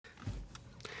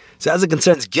So as it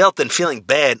concerns guilt and feeling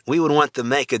bad, we would want to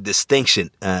make a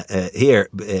distinction here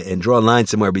and draw a line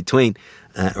somewhere between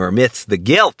or amidst the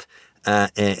guilt.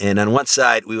 And on one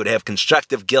side, we would have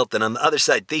constructive guilt, and on the other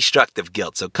side, destructive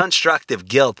guilt. So constructive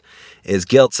guilt is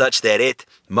guilt such that it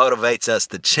motivates us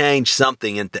to change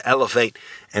something and to elevate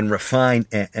and refine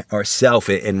ourselves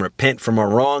and repent from our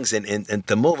wrongs and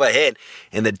to move ahead.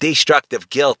 And the destructive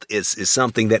guilt is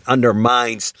something that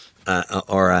undermines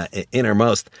our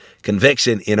innermost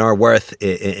conviction in our worth,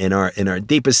 in our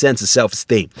deepest sense of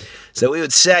self-esteem. So we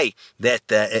would say that,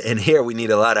 and here we need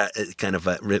a lot of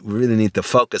really need to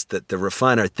focus to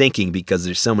refine our thinking, because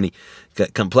there's so many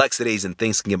complexities and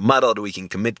things can get muddled. We can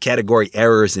commit category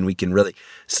errors and we can really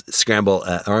scramble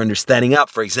our understanding up.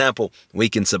 For example, we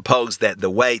can suppose that the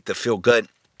way to feel good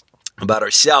about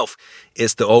ourselves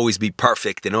is to always be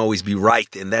perfect and always be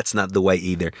right, and that's not the way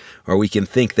either. Or we can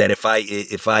think that if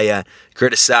I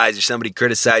criticize, or somebody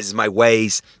criticizes my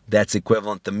ways, that's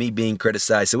equivalent to me being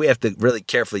criticized. So we have to really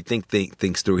carefully think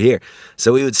things through here.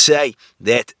 So we would say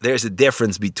that there's a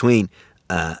difference between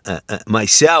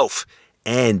myself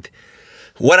and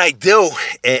what I do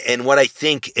and what I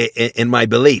think in my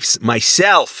beliefs.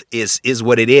 Myself is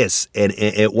what it is, and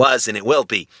it was and it will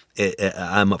be.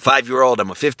 I'm a 5-year-old,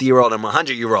 I'm a 50-year-old, I'm a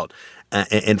 100-year-old.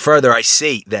 And further, I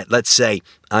see that, let's say,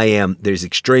 there's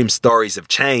extreme stories of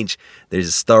change. There's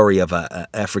a story of an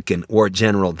African war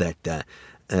general that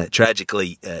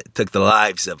tragically took the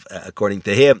lives of, according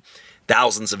to him,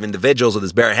 thousands of individuals with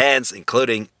his bare hands,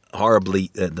 including horribly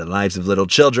the lives of little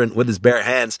children with his bare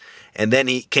hands. And then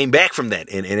he came back from that.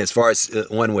 And as far as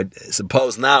one would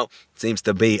suppose now, seems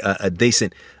to be a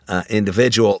decent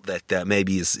individual that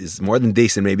maybe is more than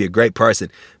decent, maybe a great person,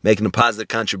 making a positive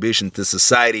contribution to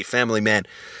society, family man,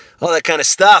 all that kind of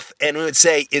stuff. And we would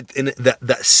say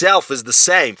the self is the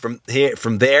same from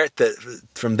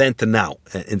then to now,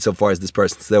 insofar as this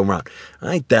person's still around.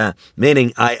 Right?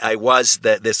 Meaning I was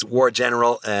this war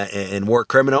general and war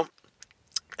criminal.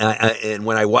 And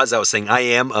when I was saying I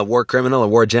am a war criminal, a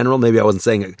war general. Maybe I wasn't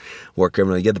saying a war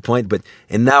criminal. You get the point.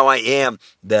 And now I am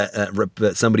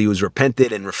somebody who's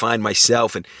repented and refined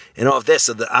myself and all of this.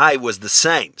 So the I was the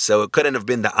same. So it couldn't have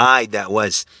been the I that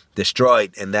was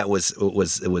destroyed, and that was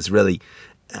really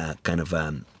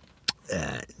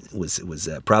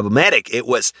problematic. It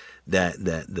was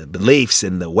the beliefs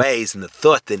and the ways and the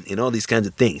thought and all these kinds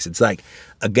of things. It's like,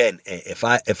 again,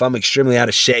 if I'm extremely out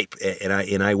of shape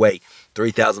and I weigh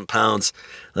 3,000 pounds,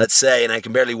 let's say, and I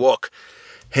can barely walk,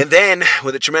 and then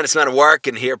with a tremendous amount of work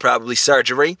and here probably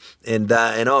surgery and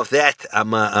all of that,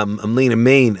 I'm lean and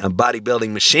mean, a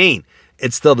bodybuilding machine.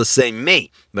 It's still the same me,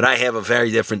 but I have a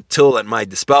very different tool at my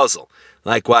disposal.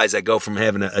 Likewise, I go from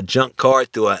having a junk car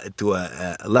to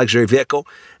a luxury vehicle.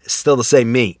 It's still the same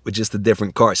me, with just a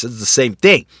different car. So it's the same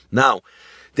thing. Now,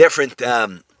 different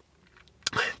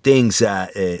things,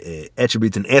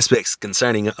 attributes and aspects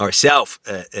concerning ourself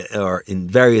are in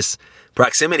various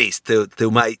proximities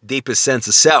to my deepest sense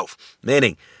of self.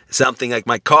 Meaning, something like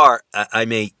my car, I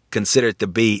may consider it to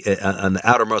be on the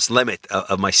outermost limit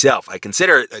of myself. I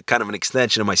consider it kind of an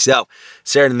extension of myself,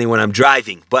 certainly when I'm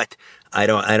driving, but I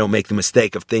don't make the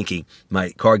mistake of thinking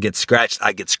my car gets scratched,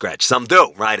 I get scratched. Some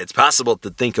do, right? It's possible to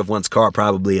think of one's car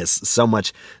probably as so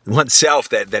much oneself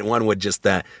that one would just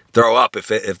throw up if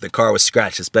the car was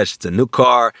scratched, especially if it's a new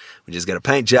car, we just get a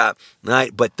paint job,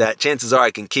 right? But chances are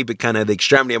I can keep it kind of the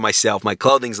extremity of myself. My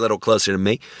clothing's a little closer to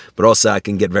me, but also I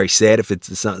can get very sad if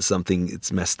it's something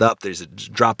it's messed up, there's a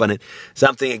drop on it,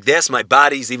 something like this. My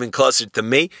body's even closer to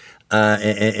me,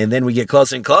 and then we get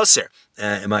closer and closer.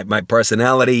 My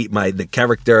personality, the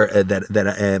character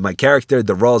my character,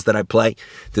 the roles that I play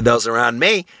to those around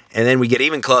me, and then we get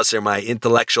even closer. My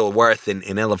intellectual worth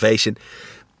and elevation,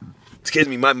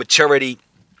 my maturity,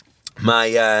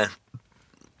 my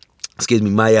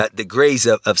degrees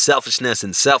of selfishness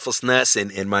and selflessness,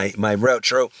 and my real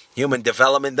true human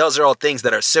development. Those are all things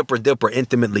that are super duper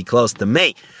intimately close to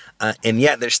me, and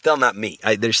yet they're still not me.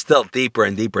 They're still deeper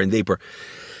and deeper and deeper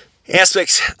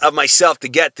aspects of myself to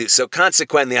get to. So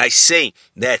consequently, I see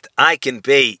that I can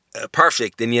be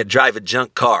perfect and yet drive a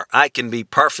junk car. I can be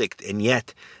perfect and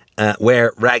yet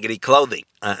wear raggedy clothing.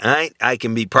 I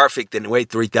can be perfect and weigh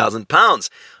 3,000 pounds.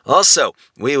 Also,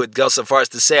 we would go so far as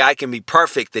to say I can be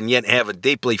perfect and yet have a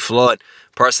deeply flawed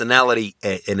personality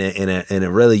and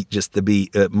a really just to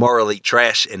be morally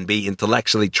trash and be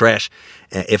intellectually trash.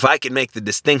 If I can make the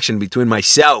distinction between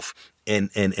myself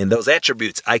and those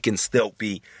attributes, I can still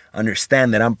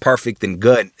understand that I'm perfect and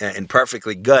good and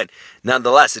perfectly good.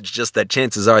 Nonetheless, it's just that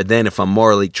chances are then if I'm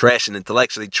morally trash and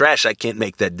intellectually trash, I can't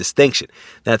make that distinction.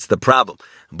 That's the problem.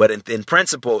 But in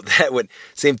principle, that would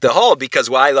seem to hold because,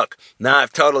 look, now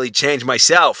I've totally changed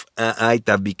myself.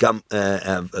 I've become,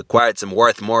 I've acquired some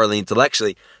worth morally,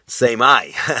 intellectually. Same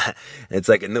I. It's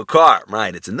like a new car,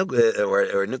 right? It's a new,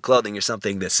 or new clothing or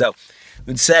something. So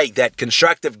would say that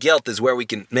constructive guilt is where we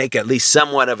can make at least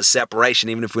somewhat of a separation,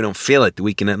 even if we don't feel it.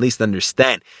 We can at least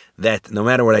understand that no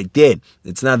matter what I did,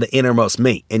 it's not the innermost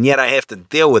me. And yet I have to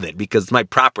deal with it because it's my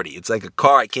property. It's like a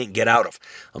car I can't get out of.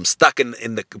 I'm stuck in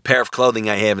the pair of clothing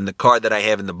I have, in the car that I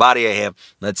have, in the body I have,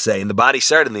 let's say. In the body,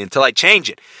 certainly, until I change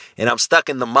it. And I'm stuck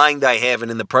in the mind I have,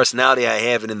 and in the personality I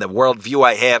have, and in the worldview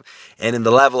I have, and in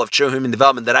the level of true human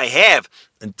development that I have,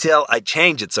 until I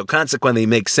change it. So consequently, it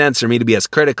makes sense for me to be as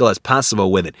critical as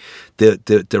possible with it,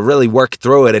 to really work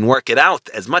through it and work it out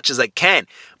as much as I can,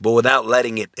 but without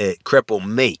letting it cripple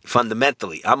me.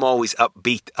 Fundamentally, I'm always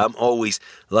upbeat. I'm always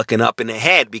looking up in the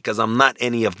head because I'm not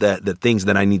any of the things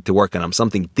that I need to work on. I'm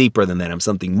something deeper than that. I'm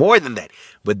something more than that.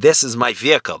 But this is my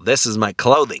vehicle. This is my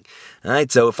clothing. All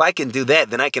right. So if I can do that,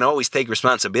 then I can always take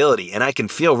responsibility, and I can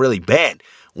feel really bad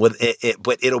with it,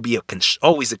 but it'll be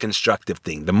always a constructive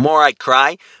thing. The more I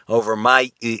cry over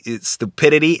my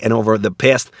stupidity and over the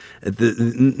past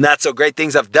not so great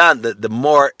things I've done, the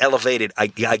more elevated I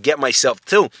get myself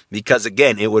too. Because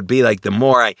again, it would be like the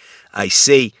more I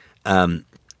see the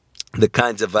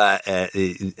kinds of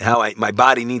how my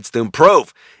body needs to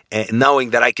improve. And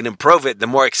knowing that I can improve it, the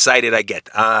more excited I get.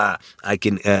 I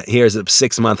can. Here's a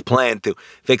 6-month plan to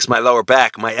fix my lower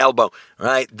back, my elbow,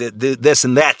 right? This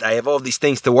and that. I have all these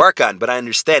things to work on, but I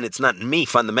understand it's not me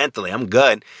fundamentally. I'm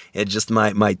good. It's just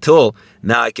my tool.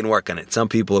 Now I can work on it. Some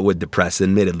people it would depress,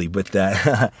 admittedly, but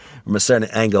from a certain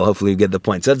angle, hopefully you get the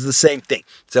point. So it's the same thing.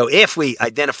 So if we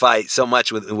identify so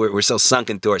much with, we're so sunk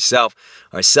into ourself,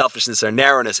 our selfishness, our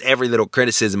narrowness, every little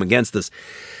criticism against us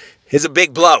is a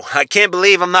big blow. I can't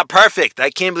believe I'm not perfect. I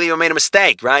can't believe I made a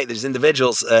mistake, right? There's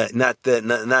individuals, not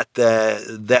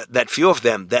that few of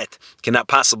them, that cannot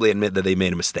possibly admit that they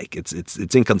made a mistake. It's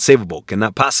inconceivable.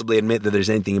 Cannot possibly admit that there's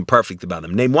anything imperfect about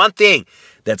them. Name one thing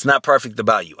that's not perfect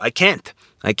about you. I can't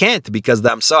because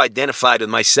I'm so identified with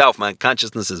myself. My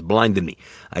consciousness has blinded me.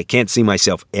 I can't see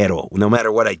myself at all, no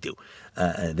matter what I do.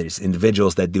 There's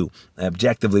individuals that do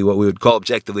objectively what we would call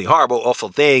objectively horrible, awful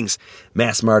things.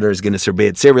 Mass murders, goodness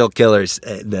forbid, serial killers,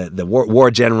 the war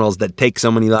generals that take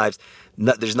so many lives.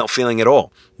 There's no feeling at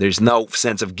all. There's no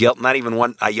sense of guilt, not even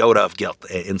one iota of guilt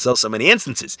in so many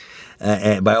instances,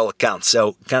 by all accounts.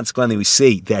 So consequently, we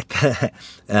see that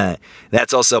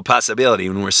that's also a possibility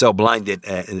when we're so blinded,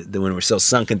 when we're so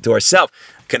sunk into ourselves.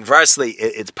 Conversely,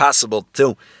 it's possible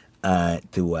to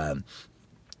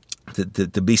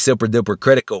be super duper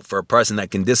critical for a person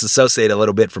that can disassociate a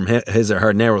little bit from his or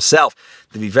her narrow self,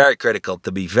 to be very critical,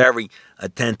 to be very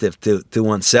attentive to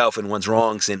oneself and one's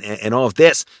wrongs and all of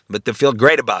this, but to feel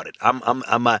great about it. I'm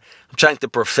trying to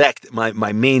perfect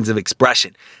my means of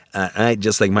expression.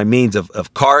 Just like my means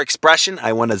of car expression,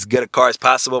 I want as good a car as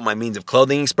possible. My means of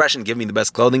clothing expression, give me the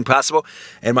best clothing possible.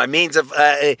 And my means of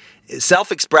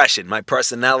self-expression, my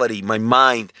personality, my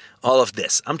mind, all of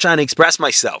this. I'm trying to express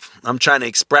myself. I'm trying to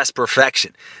express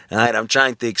perfection. All right? I'm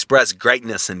trying to express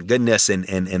greatness and goodness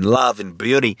and love and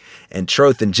beauty and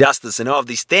truth and justice and all of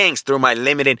these things through my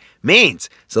limited means.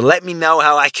 So let me know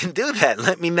how I can do that.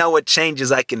 Let me know what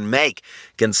changes I can make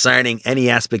concerning any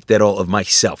aspect at all of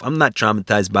myself. I'm not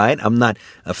traumatized by it. I'm not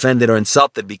offended or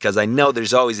insulted because I know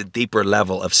there's always a deeper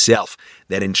level of self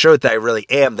that in truth I really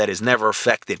am, that is never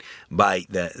affected by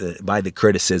the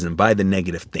criticism, by the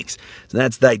negative things. So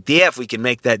that's the idea. If we can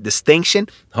make that distinction,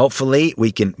 hopefully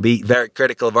we can be very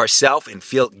critical of ourselves and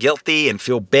feel guilty and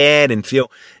feel bad and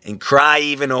cry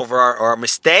even over our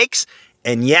mistakes.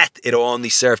 And yet, it'll only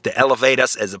serve to elevate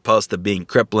us as opposed to being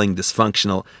crippling,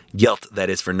 dysfunctional guilt that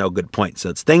is for no good point. So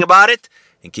let's think about it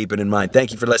and keep it in mind.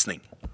 Thank you for listening.